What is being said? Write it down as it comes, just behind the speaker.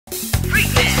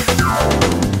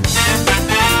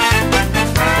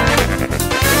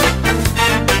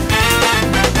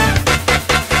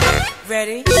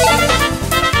Ready?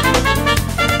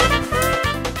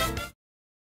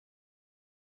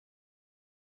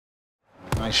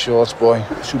 Nice shorts, boy.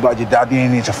 Too bad your daddy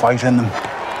ain't need to fight in them.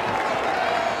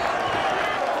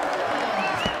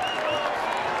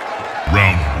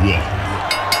 Round one.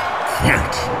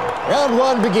 Fight. Round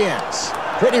one begins.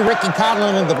 Pretty Ricky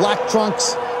Conlan in the black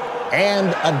trunks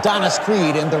and Adonis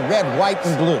Creed in the red, white,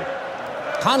 and blue.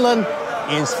 Conlan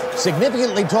is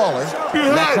significantly taller.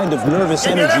 That kind of nervous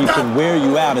energy can wear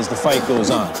you out as the fight goes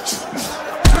on.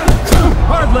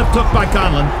 Hard left hook by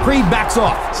Conlan. Creed backs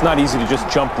off. It's not easy to just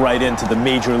jump right into the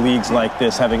major leagues like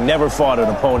this, having never fought an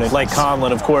opponent like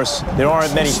Conlan. Of course, there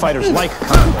aren't many fighters like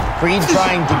Conlan. Creed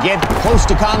trying to get close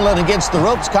to Conlan against the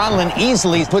ropes. Conlan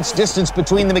easily puts distance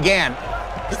between them again.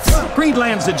 Creed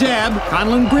lands a jab.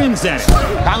 Conlan grins at it.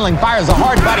 Conlan fires a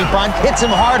hard body punch, hits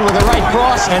him hard with a right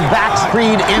cross, and backs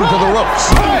Creed into the ropes.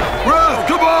 Ref,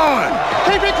 come on!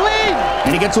 Keep it clean!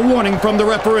 And he gets a warning from the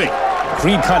referee.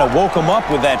 Creed kind of woke him up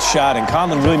with that shot, and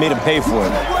Conlan really made him pay for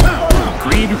it.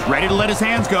 Creed ready to let his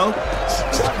hands go.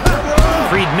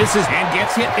 Creed misses and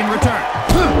gets hit in return.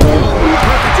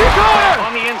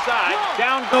 On the inside,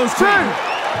 down goes Creed.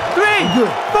 3,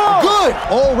 4. Good.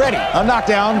 Already a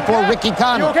knockdown for Ricky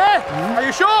Conlan. You okay? Are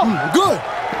you sure? Good.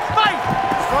 Fight!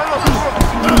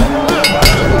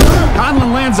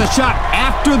 Conlan lands a shot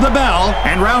after the bell,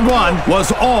 and round one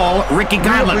was all Ricky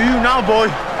Conlan. Real for you now, boy.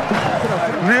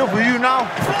 Real for you now.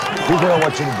 Here's what I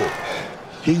want you to do.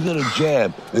 He's gonna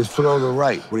jab and throw the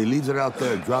right. When he leaves it out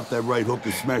there, drop that right hook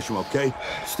and smash him, okay?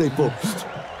 Stay focused.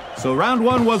 So round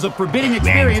one was a forbidding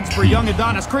experience for young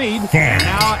Adonis Creed. And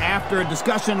now, after a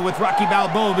discussion with Rocky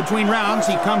Balboa between rounds,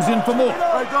 he comes in for more.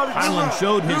 Conlan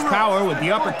showed his power with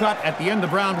the uppercut at the end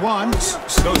of round one.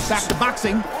 Goes back to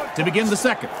boxing to begin the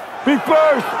second. Be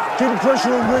first! Keep the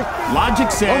pressure on, Rick. Logic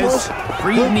says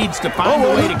Creed needs to find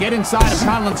a way to get inside of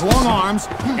Conlan's long arms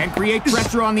and create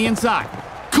pressure on the inside.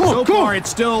 So far,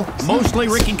 it's still mostly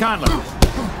Ricky Conlan.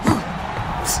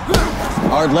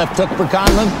 Hard left hook for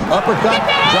Conlan. Uppercut.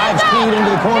 Drives Creed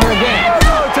into the corner again.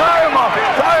 Tie him up!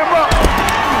 Tie him up!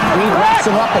 Creed wraps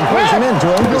him up and pulls him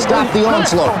into him to stop the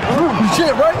onslaught. You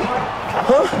chant, right?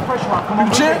 Huh?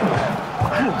 You chant?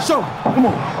 Show.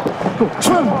 Come on.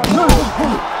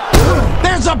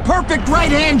 There's a perfect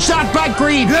right hand shot by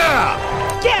Creed. Yeah!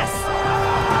 Yes!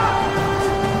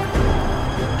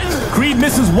 Creed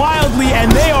misses wildly, and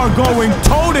they are going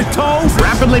toe-to-toe.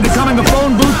 Rapidly becoming a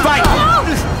phone booth fight.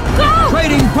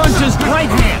 Trading punches, right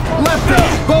hand, left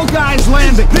hand, both guys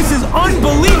landing. This is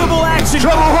unbelievable action.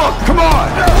 Trouble hook, come on!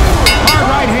 Hard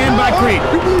right hand by Creed.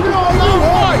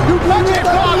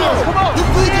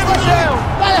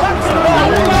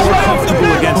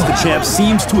 Comfortable against the champ,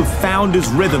 seems to have found his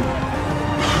rhythm.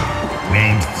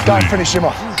 Round Gotta three. finish him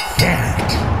off.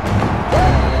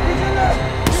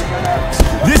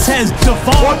 This has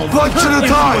devolved One punch at a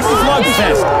time. into a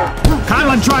slugfest.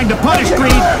 Conlan trying to punish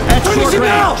Creed at short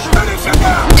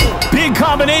range. Big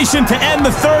combination to end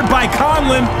the third by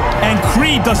Conlan, and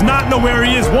Creed does not know where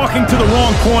he is, walking to the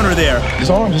wrong corner there. His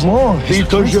arm is long.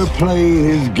 Because you're playing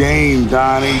his game,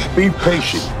 Donnie. Be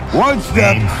patient. One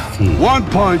step, one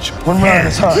punch. One round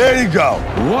at a time. There you go.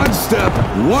 One step,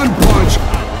 one punch,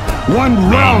 one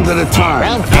round at a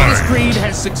time. Adonis Creed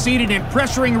has succeeded in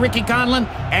pressuring Ricky Conlan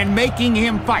and making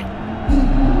him fight.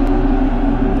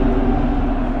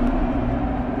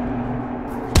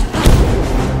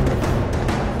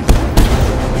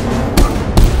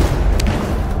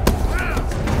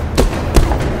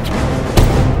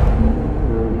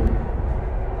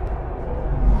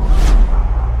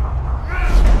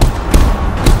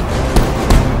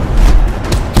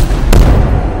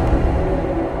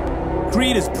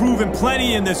 Creed has proven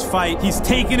plenty in this fight. He's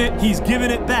taken it, he's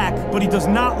given it back, but he does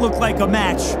not look like a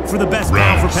match for the best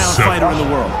pound-for-pound fighter in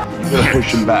the world. You're gonna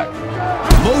push him back.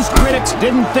 Most critics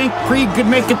didn't think Creed could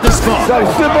make it this far.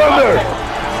 Step under!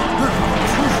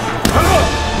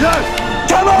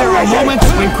 There are moments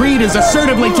when Creed is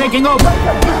assertively taking over.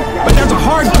 But there's a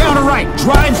hard counter right.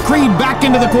 Drives Creed back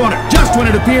into the corner. Just when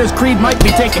it appears Creed might be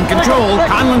taking control,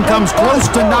 Conlan comes close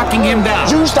to knocking him down.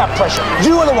 Use that pressure.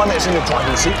 You are the one that's in the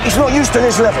driving seat. He's not used to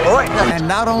this level, all right? And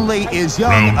not only is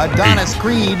young Adonis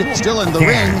Creed still in the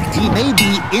ring, he may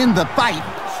be in the fight.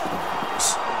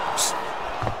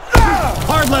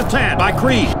 Hard left hand by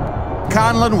Creed.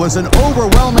 Conlan was an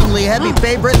overwhelmingly heavy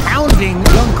favorite, pounding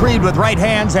young Creed with right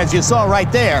hands, as you saw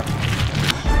right there.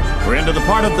 We're into the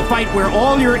part of the fight where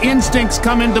all your instincts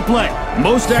come into play.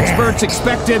 Most experts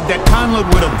expected that Conlan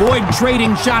would avoid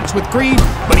trading shots with Creed,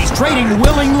 but he's trading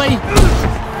willingly.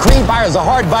 Creed fires a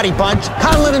hard body punch.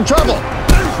 Conlan in trouble.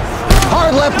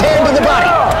 Hard left hand to the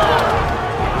body.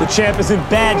 The champ is in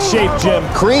bad shape, Jim.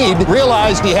 Creed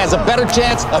realized he has a better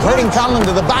chance of hurting Conlan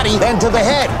to the body than to the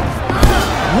head.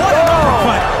 What an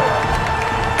uppercut!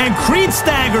 And Creed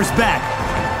staggers back.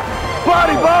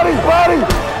 Body, body, body!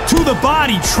 To the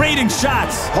body, trading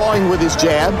shots. Pawing with his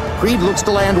jab, Creed looks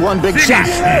to land one big shot.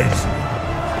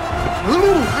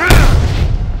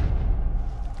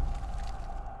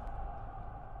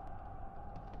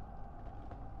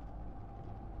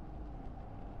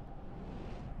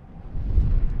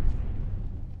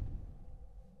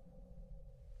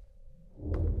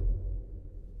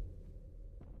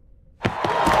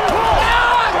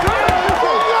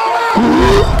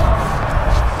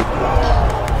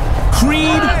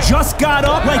 Creed just got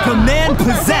up like a man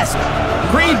possessed.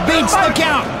 Creed beats the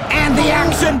count, and the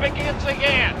action begins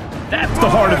again. That's the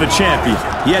heart of the champion.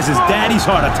 He has his daddy's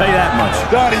heart, I'll tell you that much.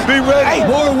 Daddy, be ready!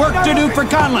 More work to do for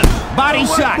Conlan. Body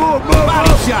shot,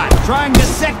 body shot. Trying to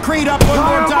set Creed up one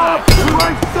more time.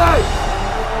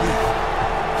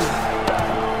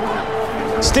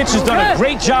 Stitch has done a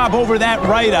great job over that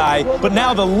right eye, but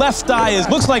now the left eye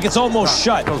looks like it's almost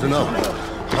shut.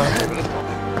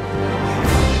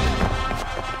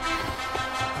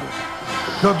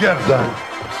 Go get him, Daddy.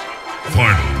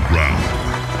 Final round.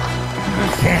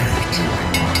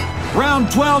 Fight.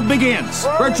 Round 12 begins.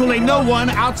 Virtually no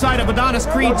one outside of Adonis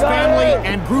Creed's family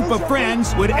and group of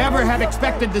friends would ever have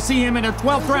expected to see him in a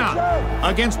 12th round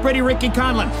against Pretty Ricky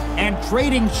Conlan, and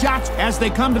trading shots as they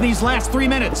come to these last 3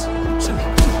 minutes. And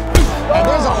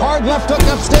there's a hard left hook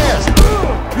upstairs.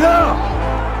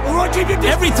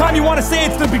 Every time you want to say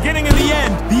it's the beginning of the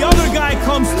end, the other guy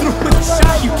comes through with a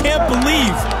shot you can't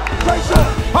believe.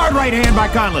 Hard right hand by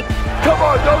Conlan. Come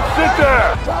on, don't sit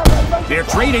there! They're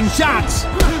trading shots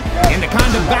in the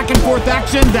kind of back and forth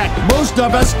action that most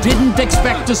of us didn't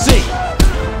expect to see.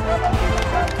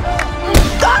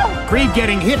 Creed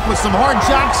getting hit with some hard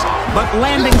shots, but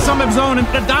landing some of his own, and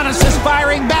Adonis is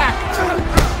firing back.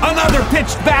 Another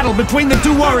pitched battle between the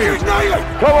two warriors.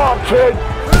 Come on, kid!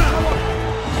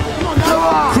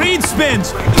 Creed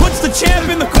spins, puts the champ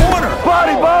in the corner.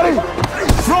 Body, body!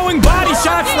 Throwing body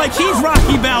shots like he's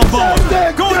Rocky Balboa.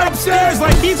 Going upstairs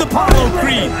like he's Apollo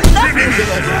Creed.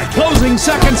 Closing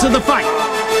seconds of the fight.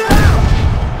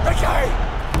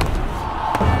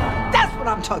 That's what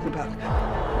I'm talking about.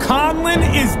 Conlan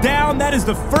is down. That is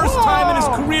the first time in his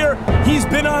career he's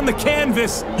been on the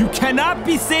canvas. You cannot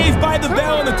be saved by the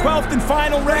bell in the 12th and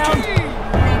final round.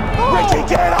 Ricky,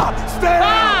 get up! Stand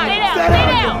up! Stay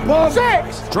down!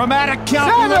 6! Dramatic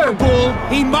count for Liverpool.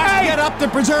 He must get up to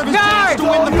preserve his chance to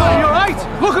win the You fight. all right?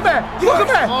 Look at me! Look at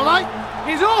me! All right?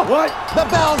 He's off! What? The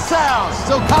bell sounds,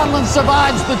 so Conlan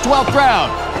survives the 12th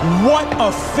round. What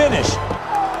a finish.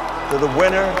 To the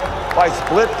winner by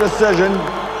split decision,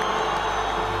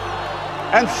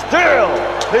 and still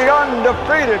the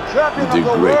undefeated champion of the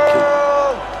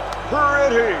world,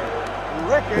 Pretty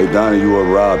Ricky. Hey, Donnie, you were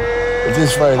robbed. If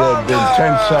this fight had been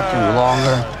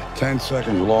 10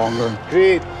 seconds longer,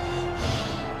 Creed.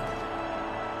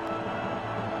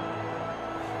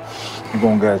 You're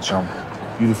gonna get it, chum.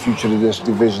 You the future of this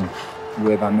division. You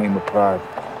wear that name with pride.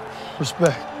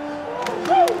 respect.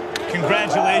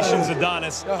 Congratulations,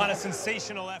 Adonis, on a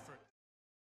sensational effort.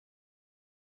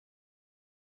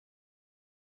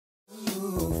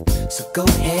 So go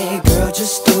ahead, girl,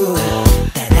 just do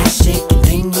that ass shaking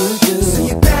thing you do. So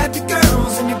you grab your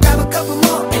girls and you grab a couple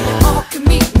more, and you all can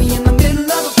meet me in the middle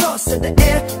of the floor. So the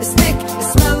air is thick,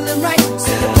 it's smelling right.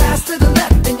 So you pass to the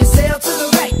left and you sail to the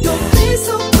right. Don't be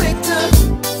so quick to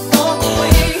walk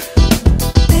away.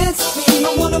 It's me, I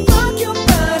wanna rock your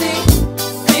body.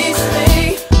 Please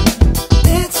stay.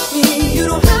 It's me, you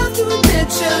don't have to admit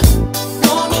you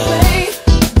wanna play.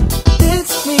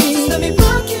 It's me, let me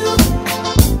rock you.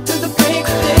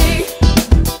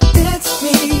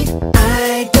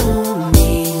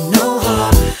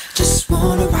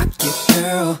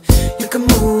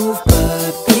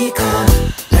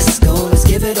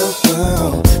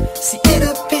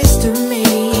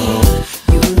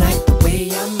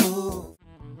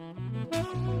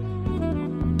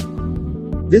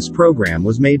 This program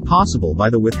was made possible by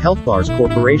the With Health Bars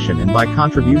Corporation and by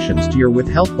contributions to your With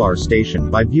Health Bars station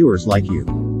by viewers like you.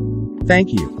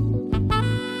 Thank you.